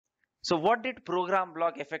So what did program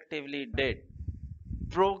block effectively did?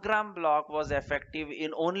 Program block was effective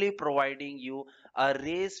in only providing you a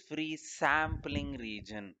race-free sampling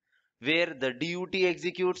region where the DUT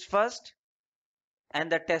executes first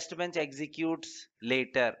and the test bench executes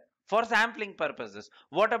later for sampling purposes.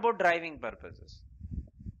 What about driving purposes?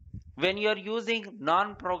 When you are using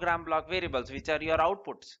non-program block variables, which are your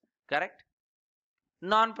outputs, correct?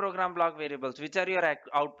 Non-program block variables, which are your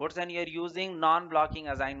outputs, and you're using non-blocking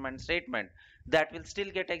assignment statement, that will still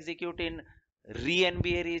get executed in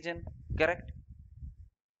re-NBA region, correct?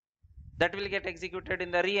 That will get executed in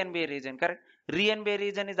the re-NBA region, correct? Re-NBA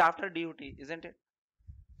region is after DUT, isn't it?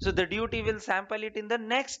 So the DUT will sample it in the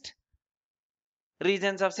next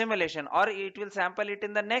regions of simulation, or it will sample it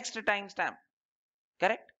in the next timestamp,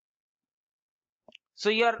 correct? So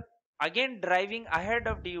you're again driving ahead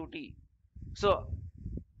of DUT. So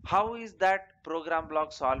how is that program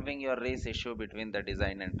block solving your race issue between the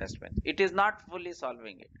design and test bench? It is not fully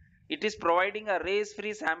solving it. It is providing a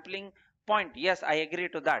race-free sampling point. Yes, I agree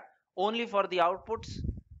to that. Only for the outputs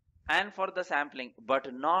and for the sampling,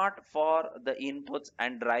 but not for the inputs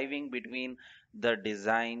and driving between the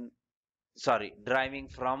design, driving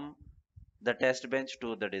from the test bench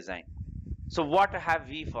to the design. So what have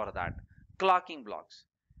we for that? Clocking blocks.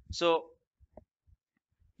 So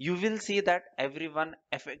you will see that everyone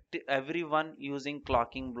using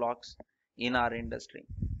clocking blocks in our industry,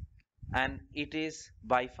 and it is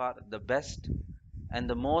by far the best and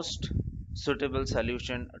the most suitable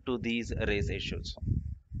solution to these race issues.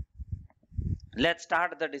 Let's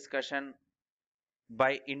start the discussion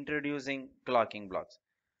by introducing clocking blocks.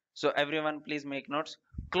 So everyone please make notes.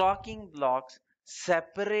 Clocking blocks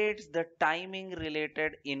separates the timing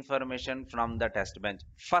related information from the test bench.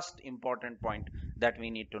 First important point that we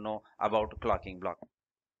need to know about clocking block.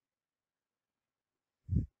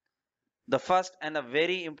 The first and a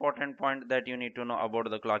very important point that you need to know about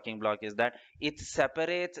the clocking block is that it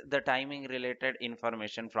separates the timing related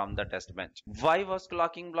information from the test bench. Why was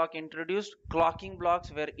clocking block introduced? Clocking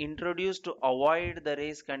blocks were introduced to avoid the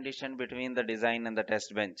race condition between the design and the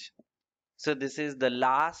test bench. So this is the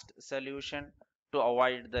last solution to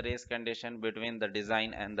avoid the race condition between the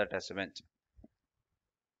design and the test bench.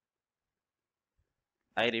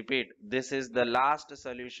 I repeat, this is the last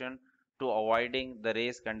solution to avoiding the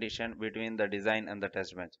race condition between the design and the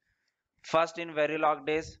test bench. First, in Verilog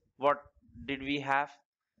days, what did we have?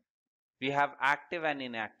 We have active and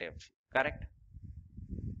inactive, correct?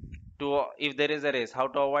 If there is a race, how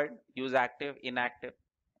to avoid? Use active, inactive,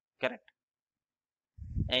 correct?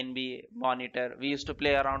 NBA, monitor, we used to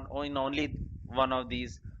play around in only one of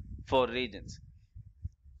these 4 regions.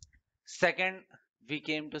 Second, we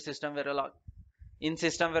came to system Verilog. In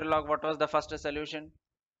system Verilog, what was the first solution?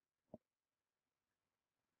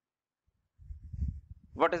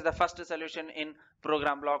 What is the first solution in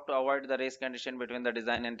program block to avoid the race condition between the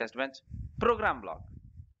design and test bench? Program block,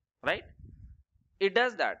 right? It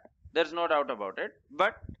does that. There's no doubt about it.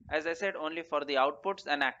 But as I said, only for the outputs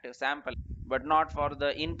and active sample, but not for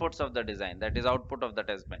the inputs of the design, that is output of the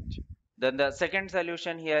test bench. Then the second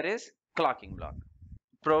solution here is clocking block.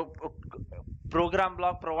 Program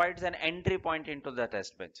block provides an entry point into the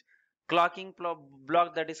test bench. Clocking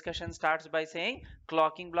block, the discussion starts by saying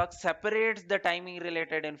clocking block separates the timing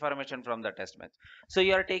related information from the test bench. So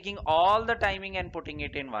you are taking all the timing and putting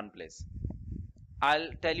it in one place. I'll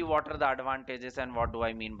tell you what are the advantages and what do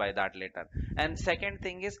I mean by that later. And second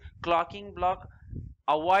thing is clocking block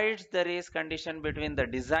avoids the race condition between the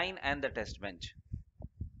design and the test bench.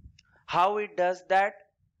 How it does that?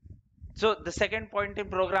 So the second point in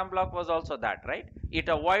program block was also that, right? It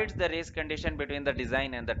avoids the race condition between the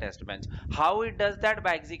design and the test bench. How it does that?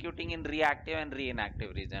 By executing in reactive and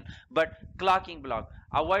re-inactive region. But clocking block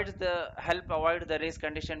help avoid the race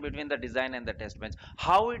condition between the design and the test bench.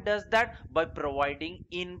 How it does that? By providing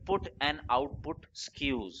input and output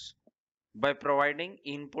skews. By providing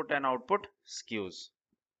input and output skews.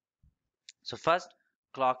 So first,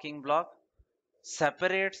 clocking block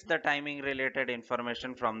separates the timing related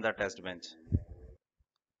information from the test bench.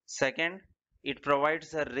 Second, it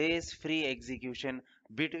provides a race free execution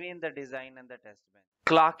between the design and the test bench.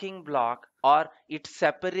 Clocking block, or it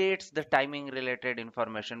separates the timing related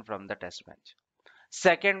information from the test bench.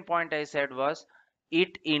 Second point I said was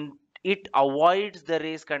it avoids the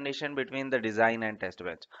race condition between the design and test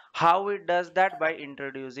bench. How it does that? By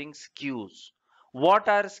introducing skews. What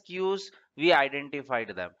are skews? We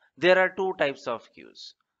identified them. There are 2 types of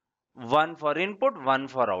skews. One for input, one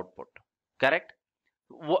for output. Correct?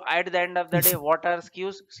 At the end of the day, what are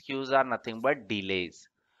skews? Skews are nothing but delays.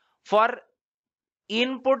 For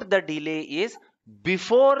input, the delay is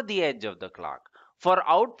before the edge of the clock. For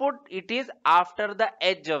output, it is after the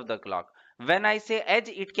edge of the clock. When I say edge,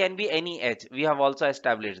 it can be any edge. We have also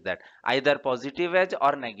established that either positive edge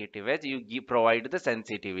or negative edge, you provide the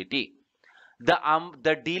sensitivity.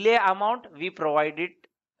 The delay amount, we provide it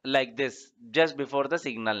like this, just before the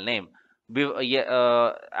signal name,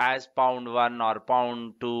 as pound 1 or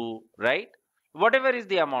pound 2, right? Whatever is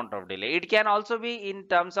the amount of delay. It can also be in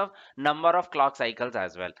terms of number of clock cycles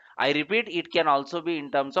as well. I repeat, it can also be in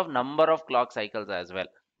terms of number of clock cycles as well.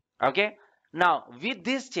 Okay. Now with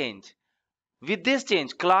this change,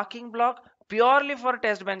 clocking block purely for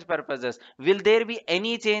test bench purposes, will there be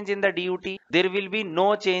any change in the DUT? There will be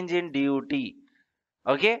no change in DUT.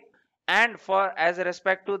 Okay. And for as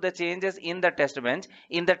respect to the changes in the test bench,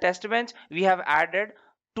 we have added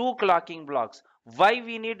two clocking blocks. Why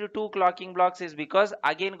we need two clocking blocks is because,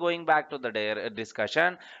 again, going back to the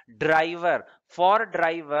discussion, for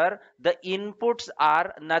driver, the inputs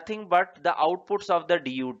are nothing but the outputs of the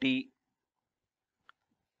DUT,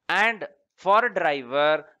 and for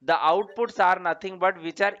driver, the outputs are nothing but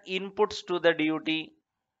which are inputs to the DUT.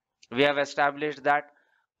 We have established that.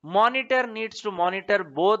 Monitor needs to monitor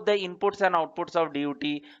both the inputs and outputs of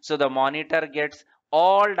DUT. So the monitor gets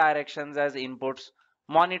all directions as inputs.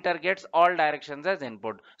 Monitor gets all directions as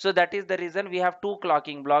input. So that is the reason we have two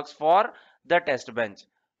clocking blocks for the test bench.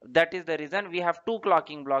 That is the reason we have two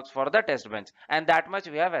clocking blocks for the test bench. And that much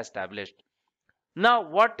we have established.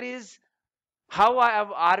 Now, how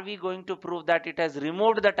are we going to prove that it has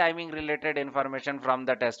removed the timing related information from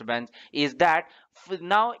the test bench? Is that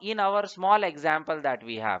now in our small example that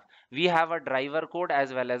we have a driver code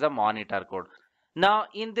as well as a monitor code. Now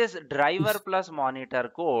in this driver plus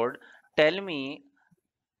monitor code, tell me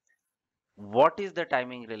what is the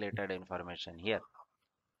timing related information here?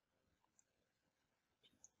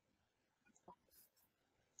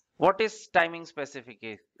 What is timing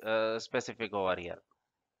specific over here?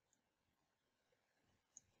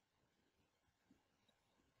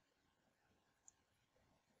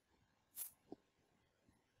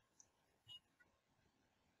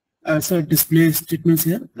 Sir, display statements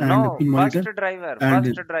here and No, pin monitor.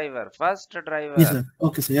 first driver. Yes, sir.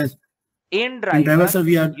 Okay, sir. Yes. In driver, sir,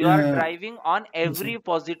 you are driving on every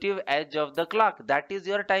positive edge of the clock. That is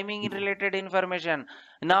your timing related information.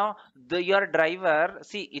 Now, your driver,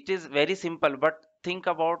 see, it is very simple, but think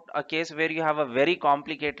about a case where you have a very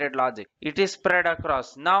complicated logic. It is spread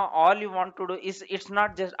across. Now, all you want to do is, it's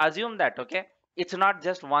not just, assume that, okay? It's not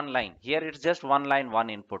just one line. Here, it's just one line, one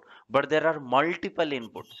input. But there are multiple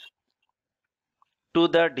inputs to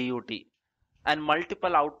the DUT and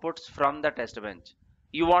multiple outputs from the test bench.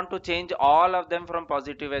 You want to change all of them from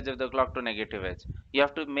positive edge of the clock to negative edge. You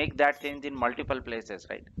have to make that change in multiple places,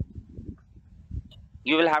 right?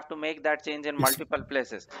 You will have to make that change in multiple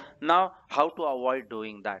places. Now, how to avoid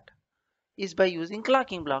doing that is by using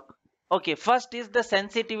clocking block. Okay, first is the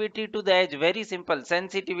sensitivity to the edge. Very simple,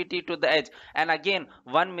 sensitivity to the edge. And again,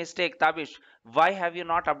 one mistake, Tabish, why have you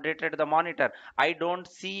not updated the monitor? I don't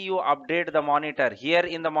see you update the monitor. Here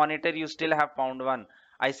in the monitor, you still have pound 1.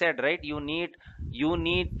 I said, right, you need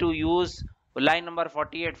to use line number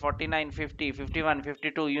 48, 49, 50, 51,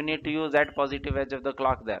 52. You need to use that positive edge of the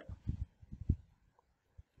clock there.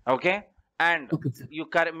 Okay, and you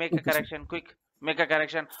make a correction, quick, make a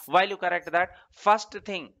correction. While you correct that, first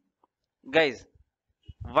thing, guys,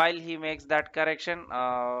 while he makes that correction,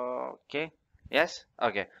 okay, yes,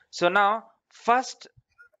 okay. So now, first,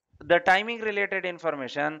 the timing related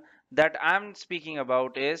information that I'm speaking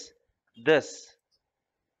about is this.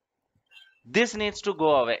 This needs to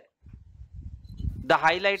go away. The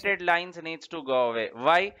highlighted lines needs to go away.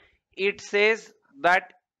 Why? It says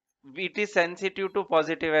that it is sensitive to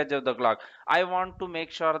positive edge of the clock. I want to make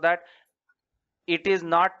sure that it is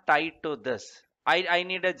not tied to this. I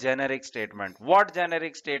need a generic statement. What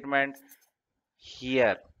generic statement?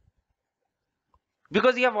 Here.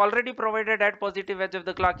 Because you have already provided at positive edge of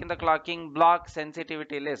the clock in the clocking block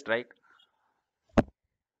sensitivity list, right?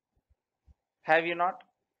 Have you not?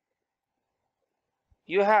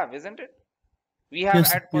 You have, isn't it? We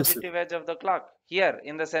have at positive edge of the clock here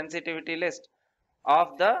in the sensitivity list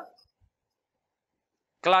of the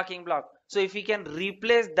clocking block. So if we can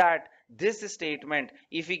replace this statement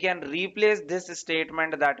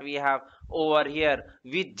that we have over here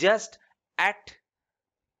with just at,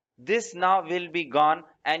 this now will be gone,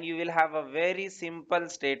 and you will have a very simple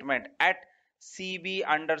statement at CB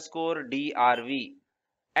underscore DRV.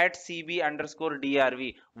 At CB underscore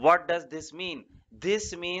DRV. What does this mean?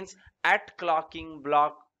 This means at clocking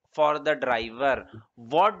block for the driver.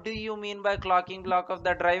 What do you mean by clocking block of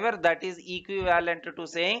the driver? That is equivalent to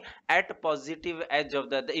saying at positive edge of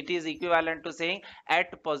the, it is equivalent to saying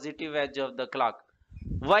at positive edge of the clock.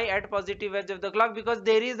 Why at positive edge of the clock? Because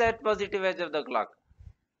there is at positive edge of the clock.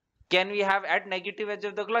 Can we have at negative edge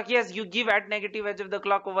of the clock? Yes, you give at negative edge of the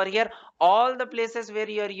clock over here. All the places where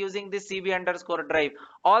you are using this CB underscore drive,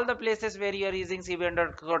 all the places where you are using CB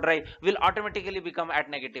underscore drive will automatically become at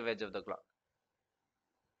negative edge of the clock.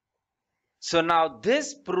 So now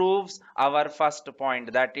this proves our first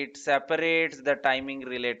point, that it separates the timing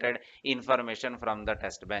related information from the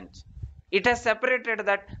test bench. It has separated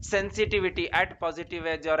that sensitivity at positive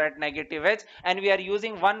edge or at negative edge, and we are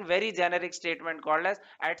using one very generic statement called as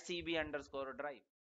at CB underscore drive.